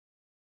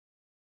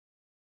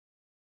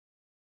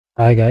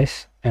Hi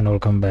guys, and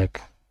welcome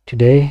back.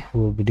 Today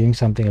we'll be doing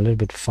something a little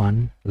bit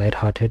fun,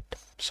 light-hearted.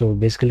 So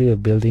basically we're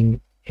building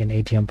an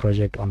ATM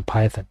project on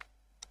Python.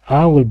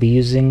 I will be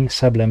using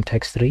Sublime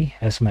Text 3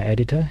 as my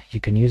editor. You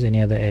can use any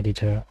other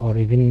editor or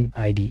even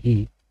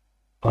IDE.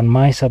 On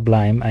my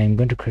Sublime, I'm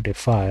going to create a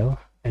file.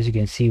 As you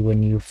can see,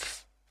 when you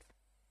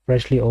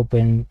freshly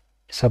open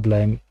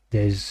Sublime,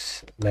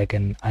 there's like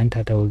an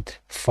untitled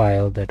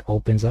file that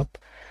opens up.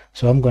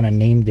 So I'm going to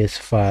name this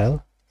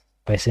file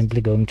by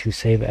simply going to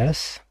Save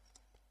As.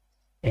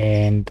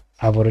 And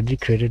I've already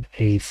created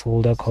a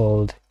folder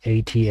called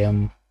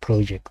ATM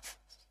project,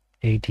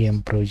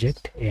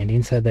 and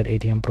inside that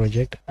ATM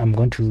project I'm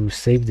going to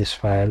save this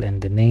file, and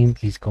the name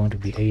is going to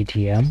be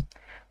atm.py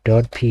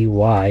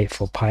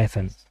for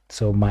Python.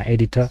 So my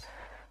editor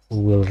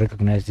will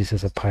recognize this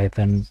as a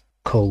Python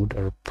code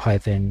or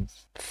Python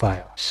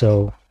file.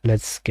 So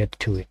let's get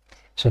to it.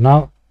 So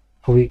now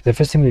the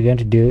first thing we're going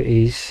to do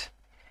is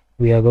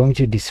we are going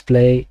to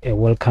display a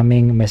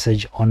welcoming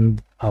message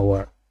on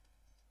our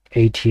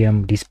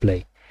ATM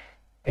display,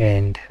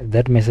 and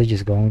that message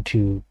is going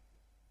to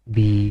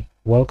be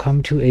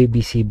welcome to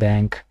ABC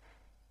Bank,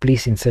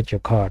 please insert your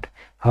card.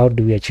 How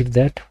do we achieve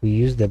that? We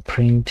use the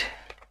print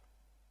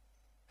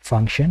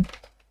function.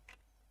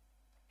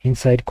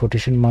 Inside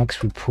quotation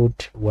marks we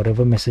put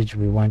whatever message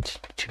we want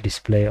to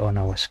display on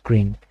our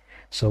screen.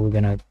 So I'm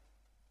gonna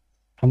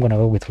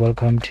go with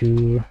welcome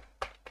to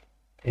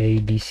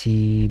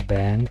ABC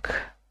Bank,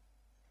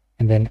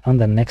 and then on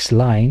the next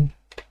line,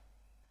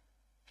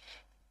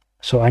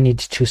 so I need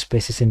two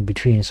spaces in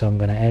between, so I'm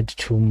going to add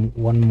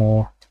one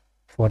more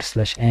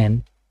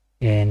 /n,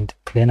 and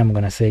then I'm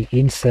going to say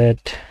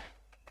insert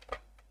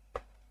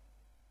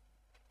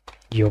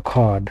your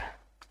card.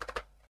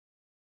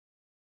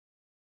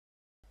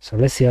 So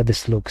let's see how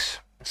this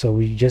looks. So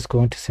we're just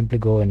going to simply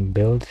go and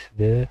build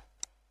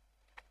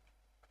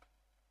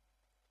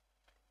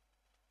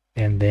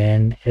and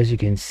then as you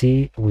can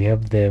see, we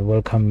have the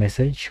welcome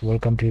message,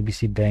 welcome to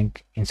ABC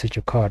Bank, insert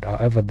your card.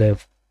 However, the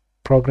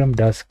program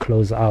does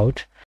close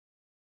out.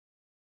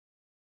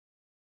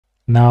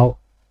 Now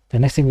the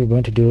next thing we're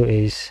going to do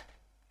is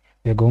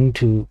we're going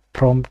to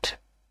prompt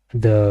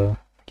the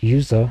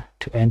user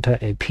to enter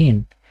a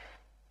PIN,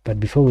 but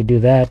before we do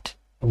that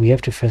we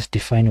have to first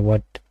define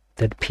what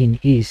that PIN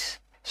is.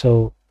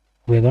 So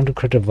we're going to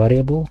create a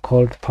variable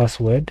called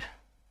password.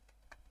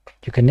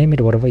 You can name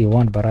it whatever you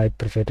want, but I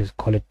prefer to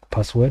call it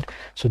password.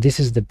 So this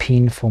is the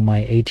PIN for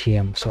my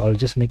ATM, so I'll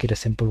just make it a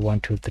simple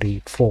 1 2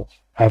 3 4.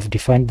 I've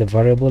defined the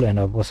variable and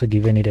I've also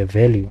given it a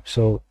value.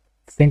 So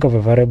think of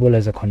a variable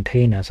as a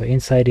container. So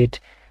inside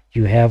it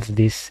you have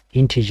this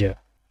integer.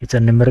 It's a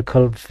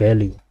numerical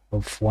value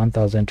of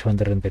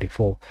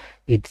 1234.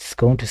 It's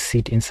going to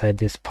sit inside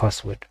this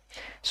password.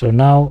 So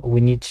now we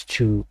need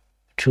to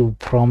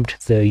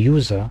prompt the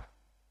user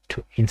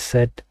to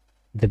insert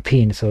the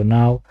PIN. So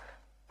now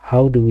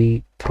how do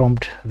we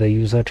prompt the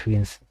user to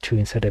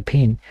insert a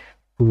PIN?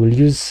 We will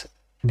use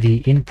the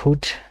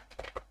input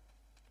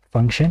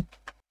function.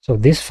 So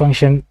this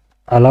function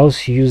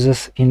allows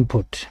users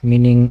input,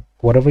 meaning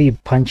whatever you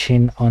punch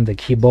in on the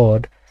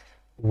keyboard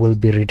will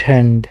be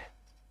returned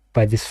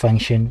by this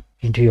function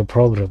into your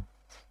program.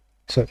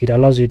 So it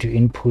allows you to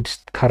input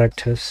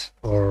characters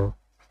or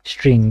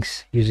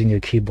strings using your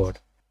keyboard.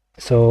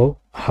 So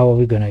how are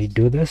we going to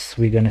do this?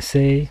 We're going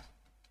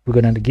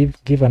to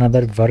give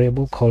another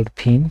variable called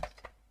PIN.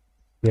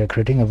 We are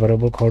creating a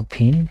variable called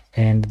PIN,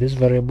 and this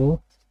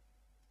variable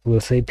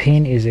will say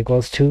PIN is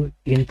equals to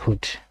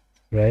input,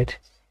 right?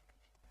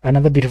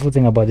 Another beautiful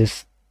thing about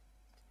this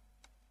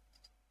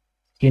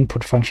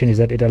input function is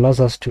that it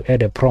allows us to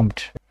add a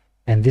prompt,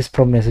 and this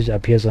prompt message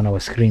appears on our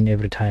screen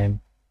every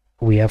time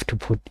we have to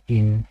put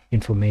in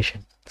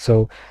information.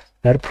 So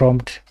that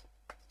prompt,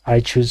 I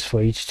choose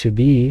for it to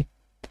be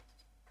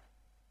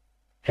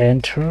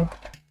enter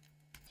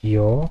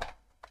your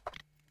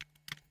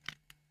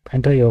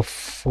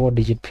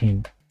 4-digit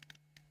PIN.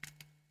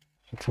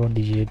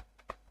 4-digit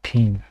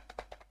PIN,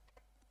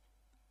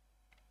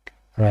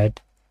 right?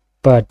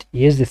 But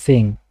here's the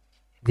thing,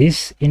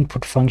 this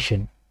input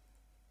function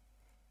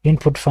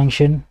returns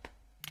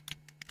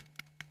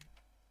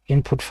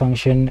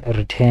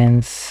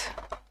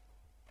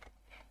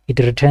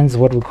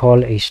what we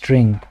call a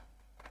string.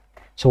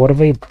 So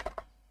whatever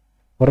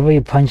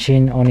you punch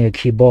in on your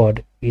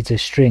keyboard, it's a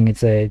string.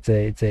 It's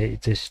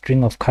a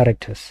string of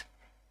characters,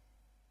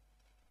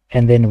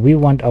 and then we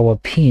want our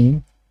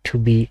PIN to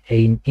be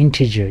an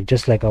integer,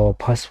 just like our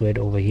password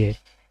over here,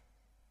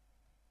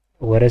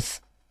 whereas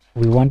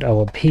we want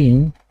our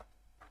PIN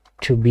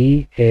to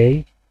be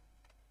an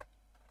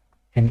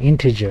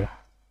integer,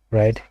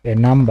 right? A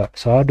number.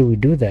 So how do we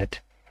do that?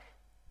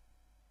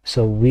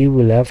 So we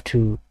will have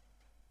to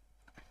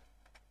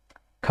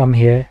come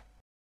here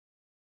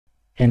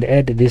and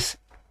add this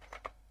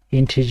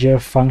integer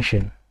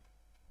function,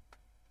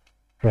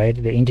 right?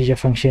 The integer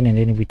function, and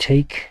then we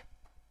take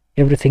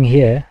everything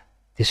here,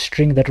 the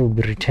string that will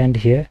be returned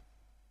here,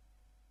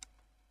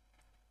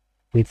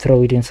 we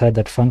throw it inside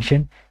that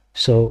function.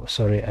 So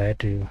sorry, I had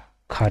to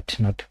cut,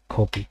 not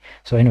copy.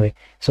 So anyway,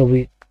 so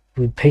we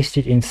we paste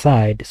it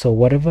inside, so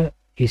whatever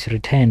is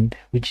returned,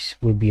 which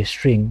will be a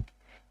string,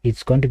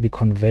 it's going to be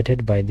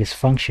converted by this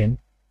function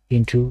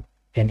into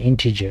an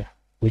integer,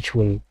 which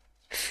will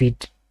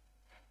fit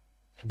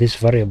this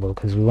variable,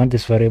 because we want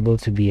this variable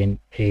to be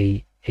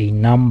a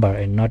number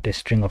and not a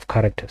string of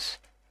characters,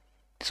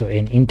 so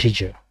an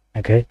integer.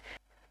 Okay,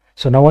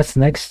 so now what's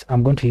next?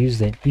 I'm going to use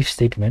the if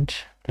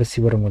statement. Let's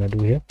see what I'm going to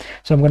do here.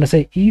 So I'm going to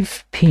say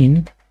if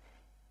pin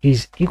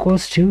is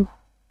equals to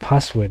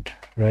password,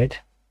 right?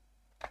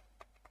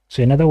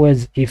 So in other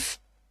words, if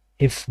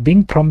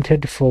being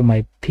prompted for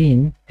my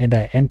pin and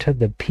I enter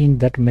the pin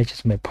that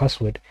matches my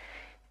password,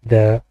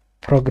 the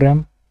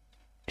program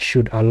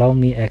should allow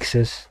me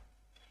access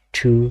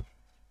to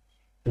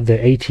the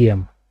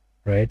ATM,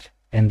 right,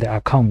 and the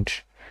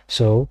account.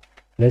 So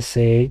let's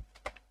say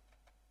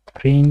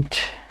print,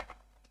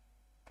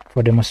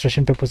 for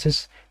demonstration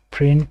purposes,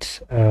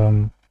 print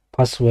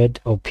password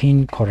or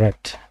pin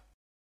correct.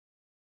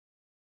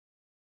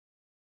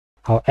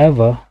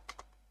 However,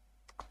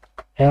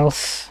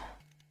 else,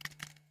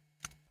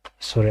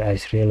 sorry, I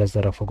realized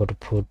that I forgot to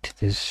put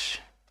this.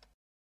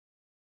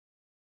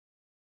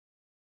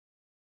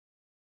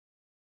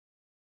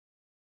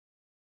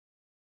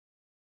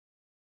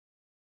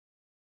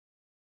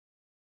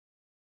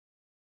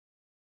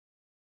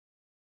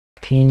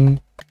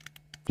 Pin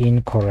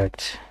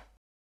incorrect.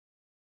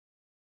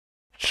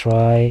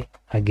 Try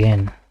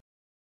again.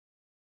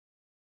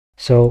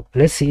 So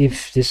let's see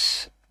if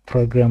this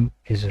program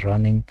is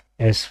running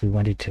as we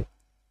want it to.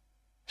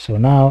 So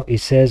now it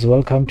says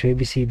welcome to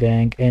ABC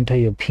Bank, enter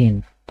your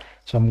pin.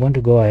 So I'm going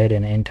to go ahead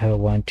and enter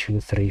 1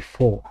 2 3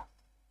 4,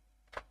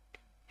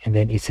 and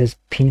then it says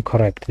pin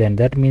correct. Then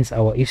that means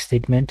our if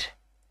statement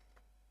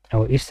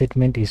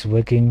is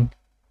working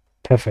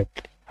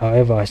perfectly.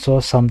 However, I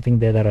saw something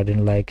there that I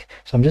didn't like,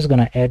 so I'm just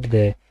gonna add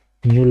the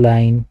new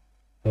line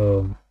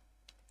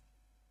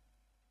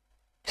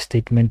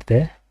statement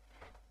there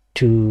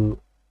to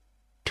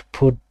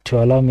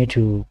allow me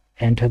to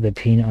enter the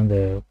pin on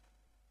the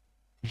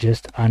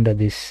just under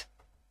this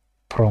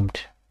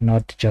prompt,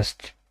 not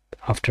just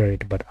after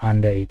it but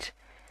under it.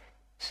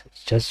 So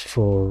it's just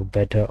for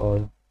better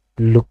or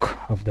look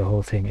of the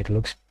whole thing. It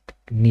looks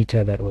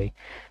neater that way.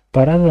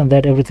 But other than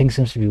that, everything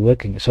seems to be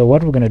working. So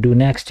what we're going to do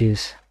next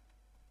is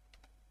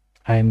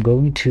I'm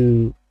going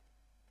to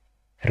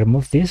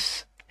remove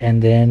this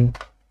and then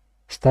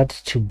start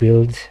to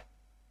build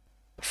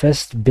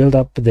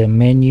up the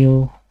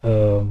menu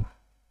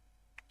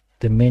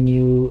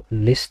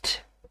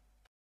list.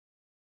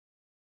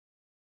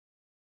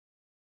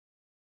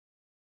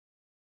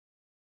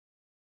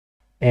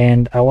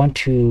 And I want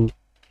to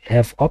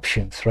have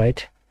options,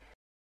 right?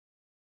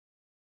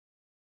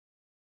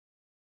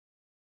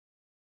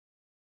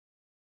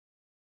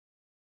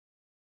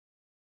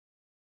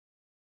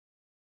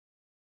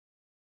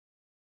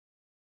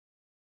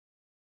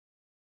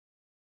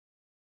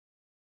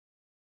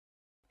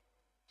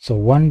 So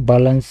 1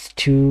 balance,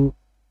 2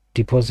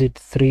 deposit,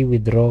 3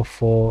 withdraw,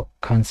 4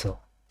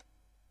 cancel,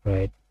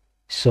 right?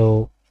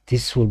 So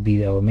this will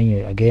be our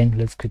menu. Again,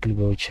 let's quickly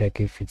go check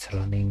if it's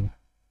running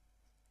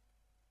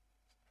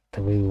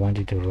the way we want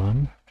it to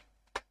run.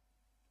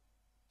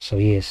 So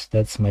yes,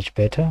 that's much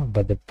better,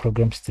 but the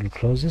program still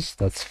closes.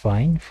 That's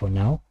fine for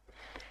now.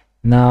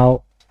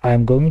 Now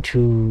I'm going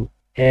to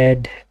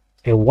add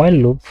a while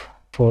loop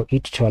for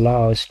it to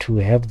allow us to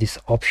have these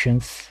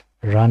options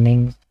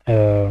running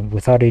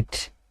without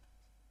it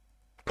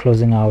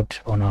closing out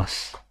on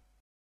us.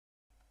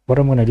 What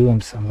I'm going to do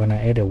is I'm going to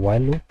add a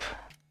while loop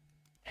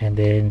and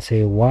then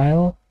say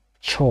while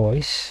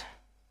choice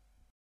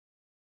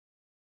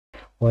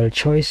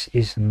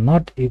is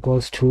not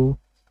equals to,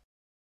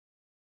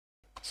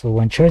 so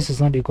when choice is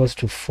not equals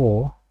to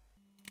 4,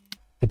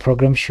 the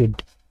program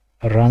should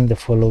run the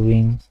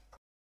following.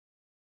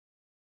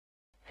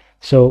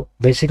 So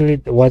basically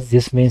what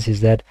this means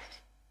is that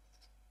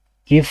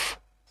if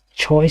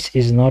choice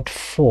is not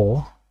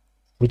 4,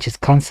 which is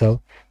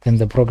cancel, then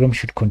the program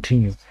should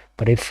continue.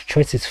 But if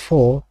choice is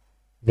 4,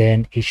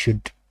 then it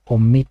should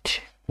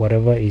omit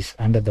whatever is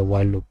under the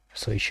while loop.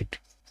 So it should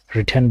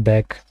return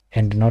back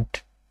and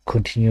not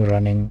continue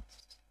running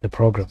the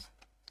program.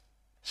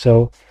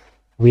 So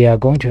we are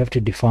going to have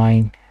to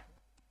define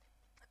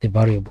the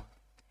variable.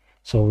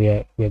 So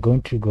we're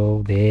going to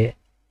go there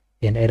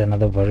and add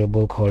another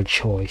variable called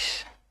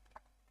choice.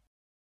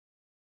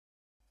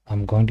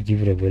 I'm going to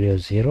give it a value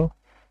of 0,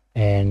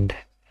 and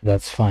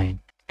that's fine.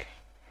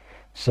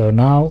 So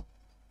now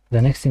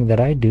the next thing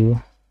that I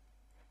do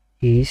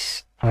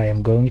is I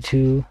am going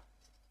to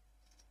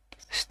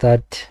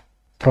start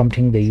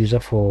prompting the user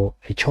for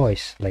a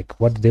choice, like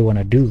what they want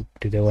to do.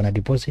 Do they want to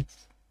deposit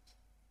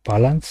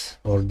balance,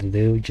 or do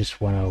they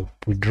just want to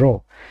withdraw?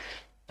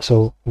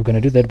 So we're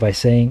going to do that by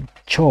saying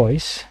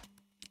choice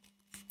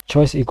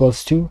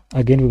equals to,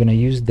 again we're going to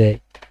use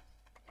the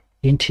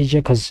integer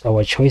because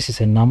our choice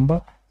is a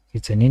number,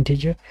 it's an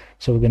integer.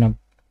 So we're going to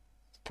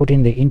put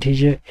in the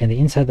integer, and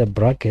inside the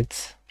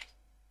brackets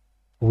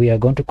we are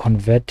going to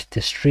convert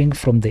the string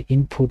from the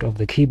input of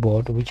the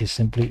keyboard, which is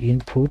simply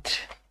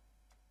input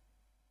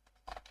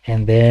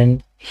and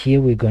then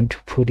here we're going to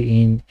put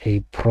in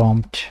a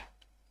prompt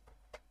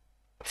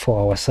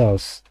for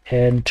ourselves.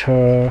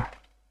 Enter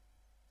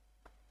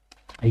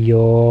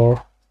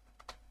your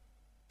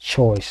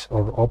choice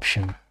or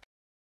option.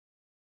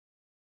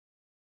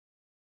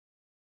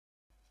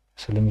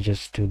 So let me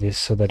just do this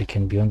so that it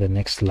can be on the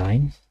next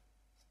line,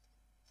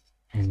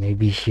 and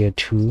maybe here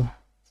too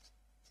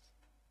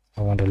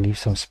I want to leave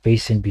some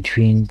space in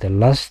between the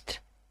last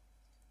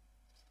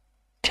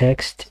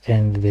text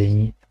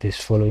and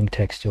this following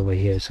text over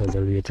here, so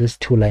there'll be at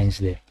least 2 lines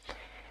there.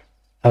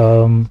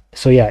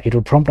 So yeah, it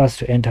will prompt us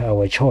to enter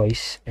our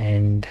choice,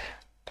 and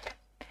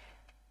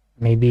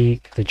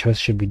maybe the choice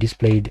should be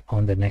displayed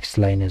on the next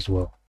line as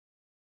well.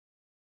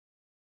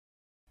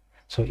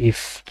 So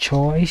if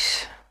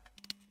choice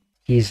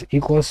is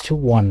equals to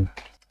 1,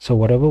 so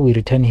whatever we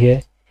return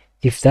here,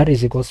 if that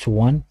is equals to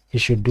 1, it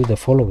should do the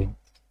following.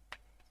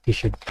 It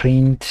should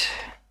print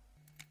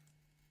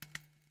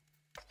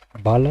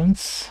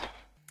balance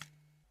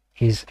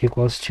is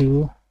equals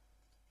to,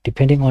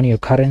 depending on your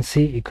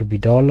currency, it could be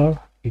dollar,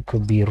 it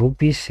could be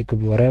rupees, it could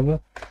be whatever.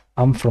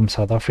 I'm from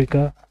South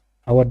Africa,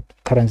 our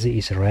currency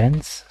is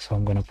rands, so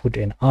I'm going to put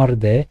an R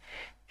there,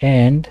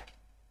 and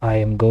I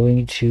am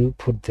going to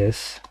put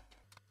this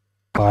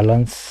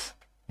balance,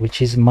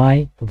 which is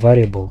my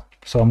variable.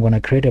 So I'm going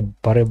to create a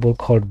variable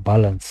called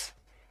balance.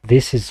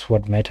 This is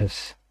what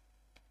matters.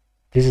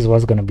 This is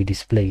what's going to be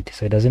displayed.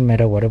 So it doesn't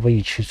matter whatever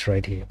you choose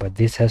right here, but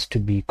this has to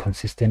be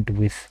consistent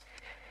with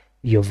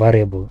your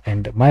variable.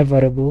 And my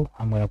variable,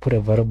 I'm going to put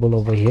a variable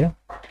over here,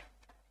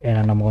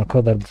 and I'm going to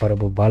call that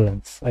variable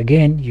balance.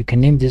 Again, you can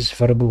name this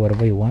variable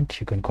whatever you want.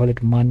 You can call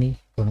it money,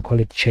 you can call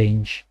it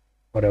change,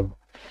 whatever.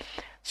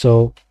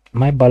 So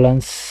my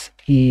balance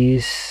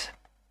is,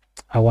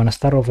 I want to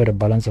start off at a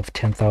balance of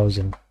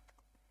 10,000.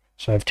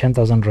 So I have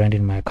 10,000 rand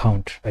in my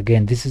account.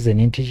 Again, this is an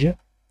integer.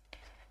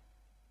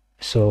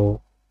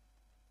 So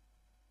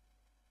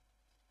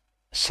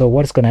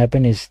what's going to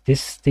happen is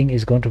this thing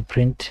is going to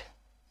print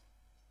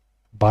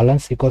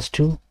balance equals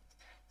to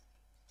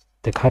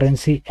the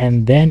currency,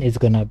 and then it's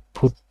going to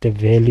put the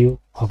value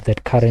of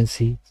that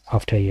currency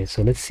after here.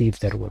 So let's see if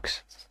that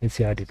works. Let's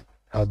see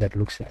how that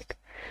looks like.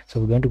 So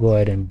we're going to go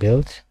ahead and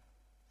build.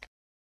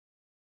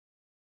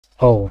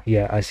 Oh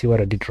yeah, I see what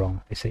I did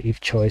wrong. It's a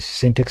if choice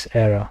syntax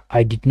error.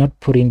 I did not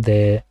put in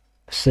the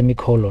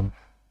semicolon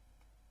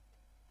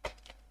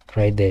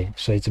right there.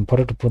 So it's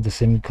important to put the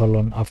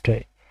semicolon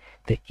after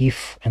the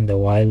if and the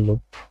while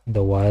loop,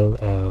 the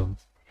while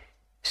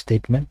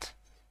statement.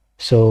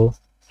 So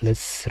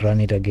let's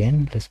run it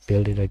again. Let's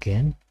build it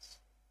again.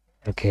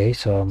 Okay,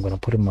 so I'm going to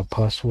put in my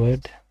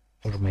password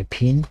or my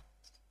pin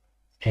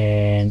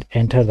and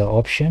enter the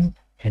option,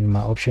 and my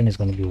option is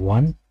going to be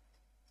 1.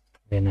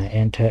 Then I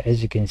enter.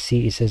 As you can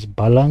see, it says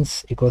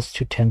balance equals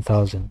to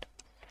 10,000,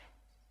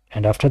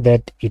 and after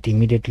that it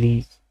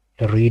immediately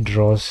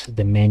redraws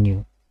the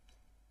menu.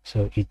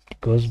 So it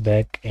goes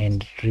back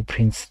and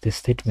reprints the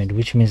statement,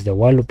 which means the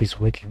while loop is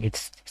working.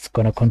 It's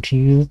going to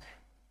continue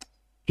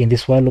in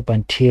this while loop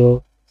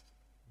until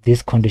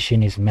this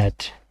condition is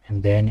met,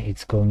 and then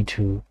it's going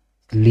to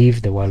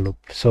leave the while loop.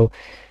 So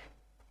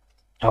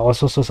I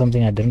also saw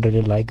something I didn't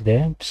really like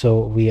there. So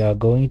we are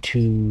going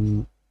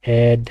to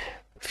add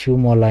a few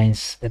more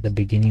lines at the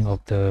beginning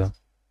of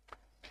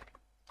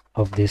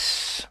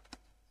this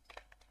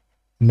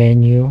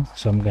menu.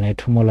 So I'm going to add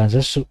 2 more lines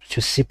just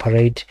to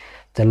separate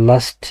the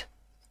last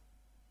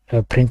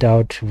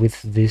printout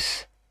with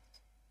this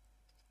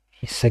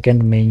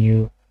second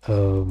menu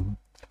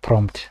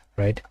prompt,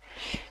 right?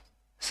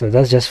 So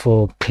that's just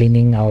for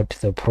cleaning out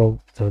the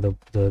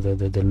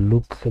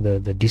look,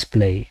 the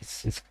display.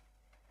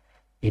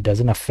 It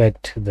doesn't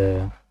affect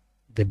the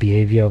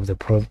behavior of the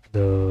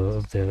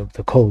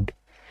code.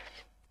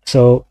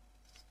 So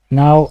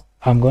now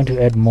I'm going to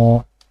add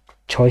more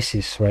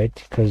choices, right?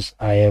 Because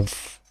I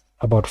have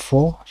about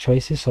 4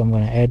 choices. So I'm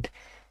going to add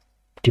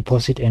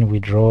deposit and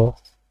withdraw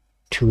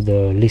to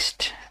the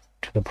list,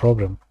 to the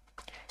program.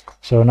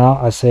 So now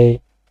I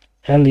say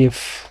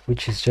elif,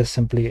 which is just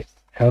simply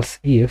else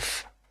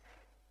if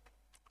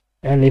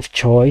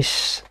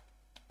choice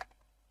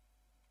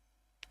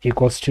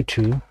equals to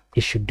 2,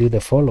 it should do the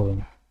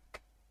following.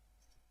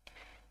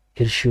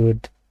 It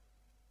should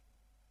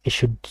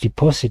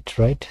deposit,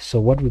 right? So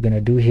what we're going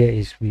to do here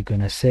is we're going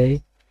to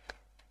say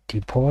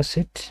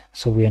deposit.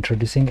 So we're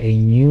introducing a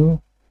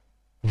new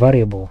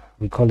variable.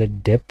 We call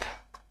it dep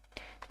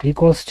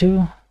equals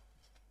to,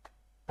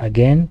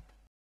 again,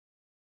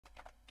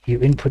 you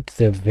input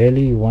the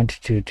value you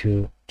want to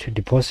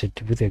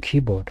deposit with your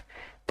keyboard,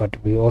 but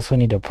we also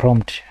need a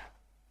prompt.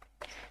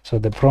 So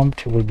the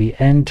prompt will be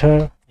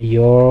enter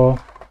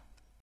your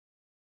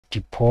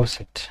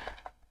deposit,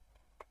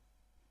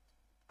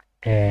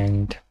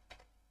 and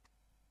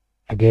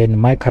again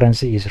my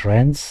currency is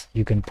rands.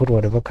 You can put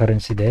whatever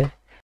currency there.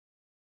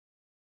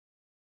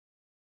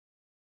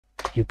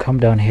 You come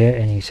down here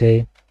and you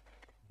say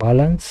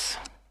balance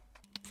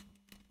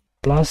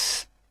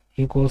plus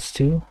equals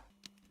to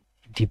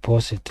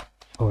deposit,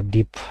 or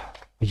dip,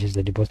 which is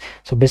the deposit.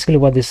 So basically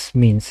what this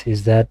means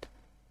is that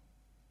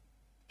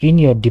in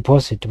your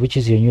deposit, which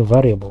is your new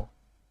variable,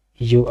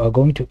 you are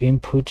going to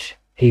input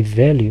a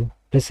value.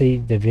 Let's say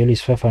the value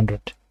is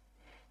 500,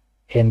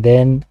 and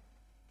then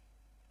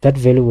that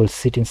value will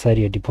sit inside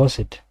your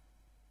deposit.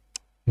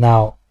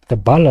 Now the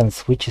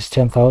balance, which is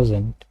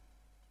 10,000,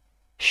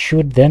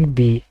 should then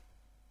be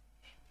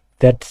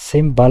that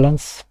same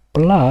balance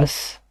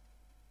plus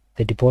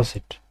the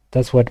deposit.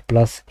 That's what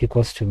plus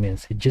equals to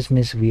means. It just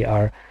means we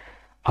are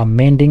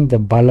amending the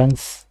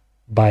balance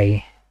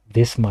by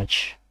this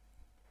much.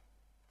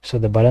 So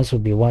the balance will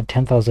be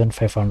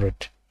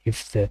 10,500.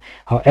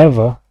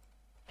 However,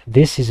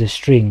 this is a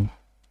string.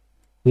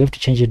 We have to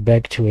change it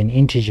back to an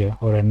integer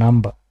or a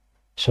number.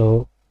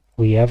 So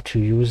we have to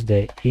use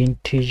the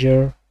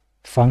integer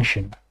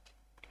function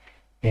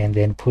and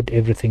then put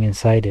everything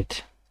inside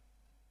it,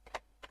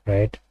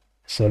 right?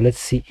 So let's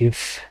see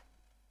if,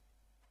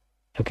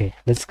 okay,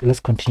 let's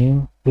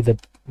continue with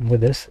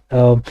this.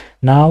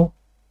 Now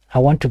I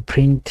want to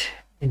print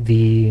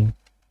the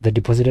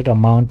deposited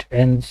amount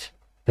and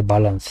the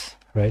balance,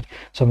 right?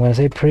 So I'm going to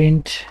say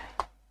print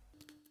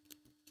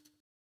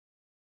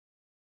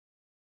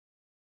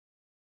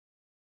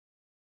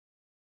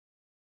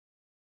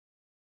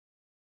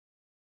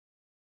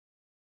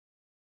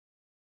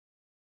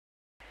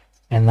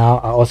and now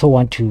I also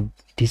want to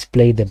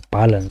display the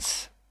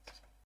balance.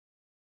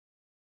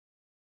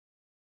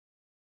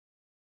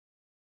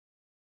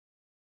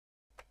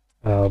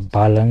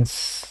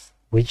 Balance,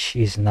 which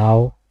is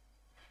now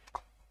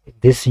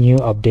this new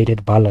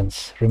updated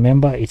balance.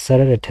 Remember, it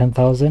started at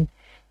 10,000,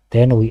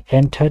 then we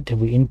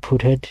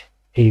inputted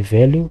a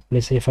value,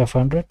 let's say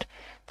 500.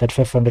 That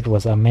 500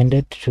 was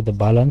amended to the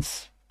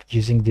balance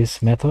using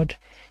this method,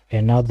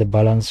 and now the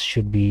balance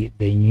should be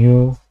the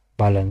new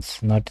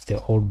balance, not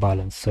the old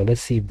balance. So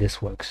let's see if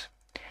this works.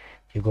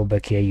 You go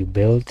back here, you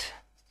build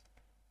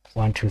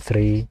 1 2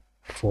 3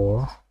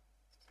 4,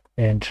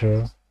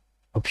 enter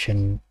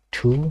option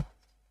 2,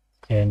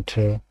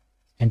 enter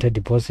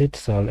deposit.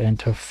 So I'll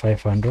enter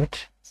 500,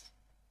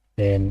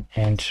 then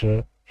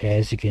enter.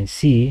 As you can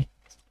see,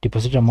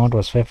 deposit amount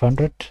was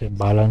 500,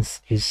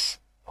 balance is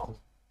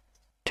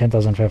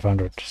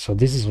 10,500. So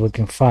this is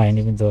working fine,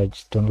 even though I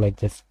just don't like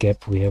this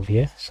gap we have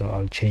here. So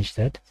I'll change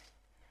that.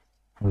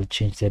 I'll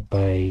change that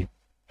by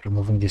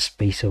removing this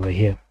space over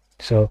here.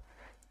 So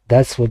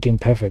that's working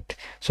perfect.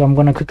 So I'm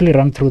going to quickly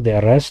run through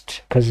the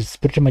rest because it's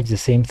pretty much the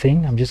same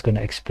thing. I'm just going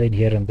to explain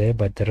here and there,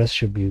 but the rest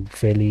should be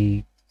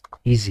fairly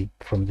easy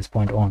from this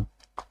point on.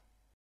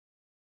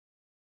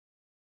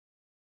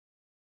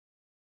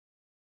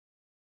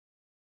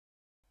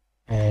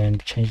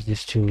 And change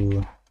this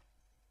to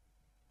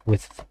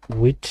with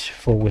width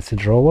for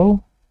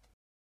withdrawal.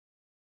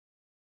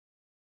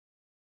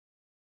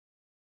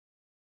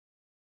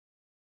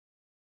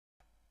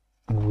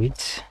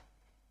 Width.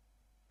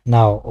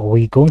 Now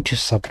we're going to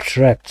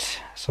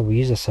subtract, so we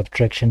use a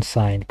subtraction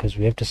sign because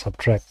we have to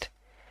subtract.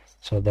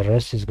 So the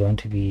rest is going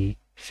to be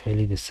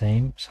fairly the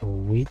same. So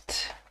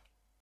width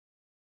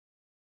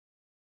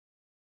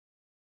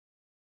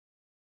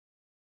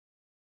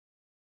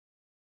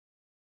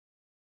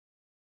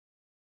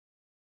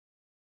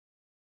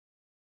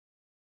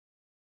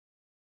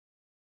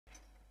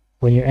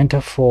when you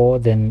enter 4,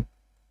 then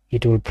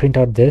it will print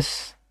out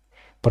this,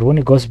 but when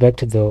it goes back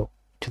to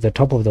the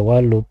top of the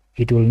while loop,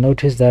 it will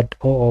notice that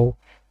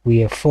we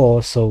have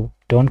 4, so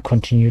don't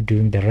continue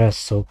doing the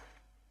rest, so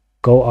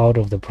go out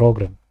of the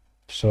program.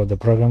 So the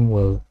program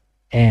will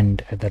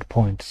end at that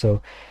point.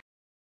 So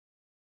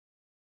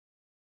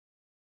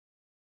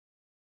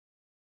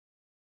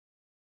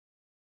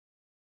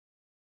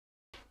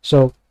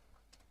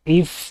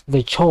if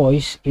the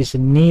choice is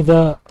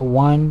neither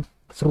 1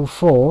 through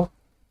 4,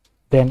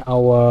 then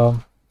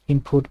our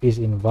input is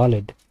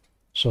invalid.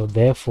 So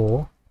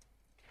therefore,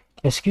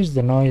 excuse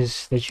the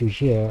noise that you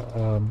hear,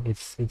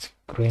 it's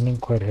raining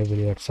quite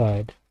heavily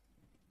outside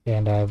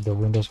and I have the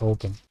windows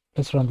open.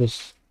 Let's run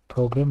this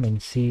program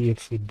and see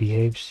if it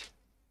behaves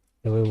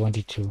the way we want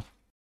it to.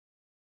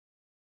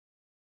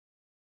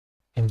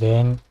 And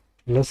then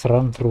let's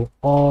run through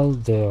all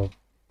the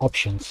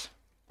options.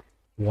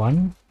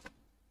 1,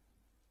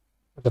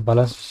 the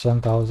balance is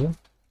 10,000.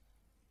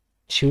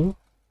 2,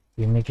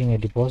 we're making a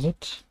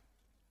deposit.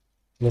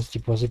 Let's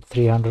deposit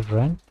 300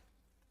 rand.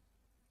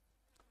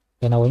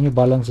 Then our new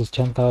balance is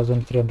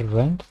 10,300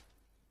 rand.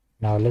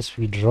 Now let's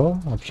withdraw,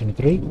 option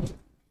 3.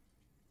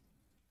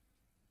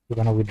 We're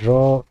gonna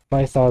withdraw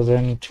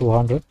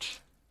 5,200,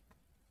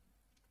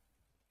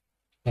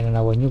 and then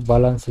our new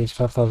balance is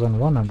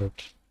 5,100.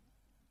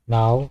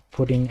 Now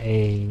put in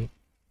an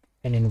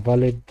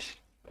invalid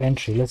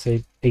entry, let's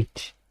say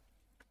 8,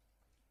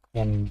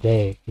 and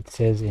there it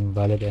says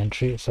invalid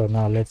entry. So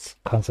now let's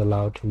cancel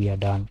out, we are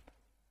done,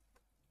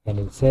 and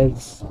it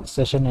says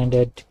session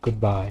ended,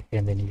 goodbye,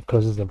 and then it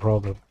closes the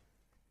program.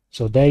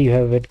 So there you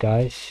have it,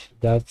 guys.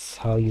 That's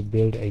how you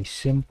build a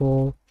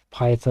simple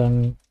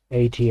Python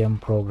ATM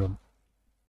program.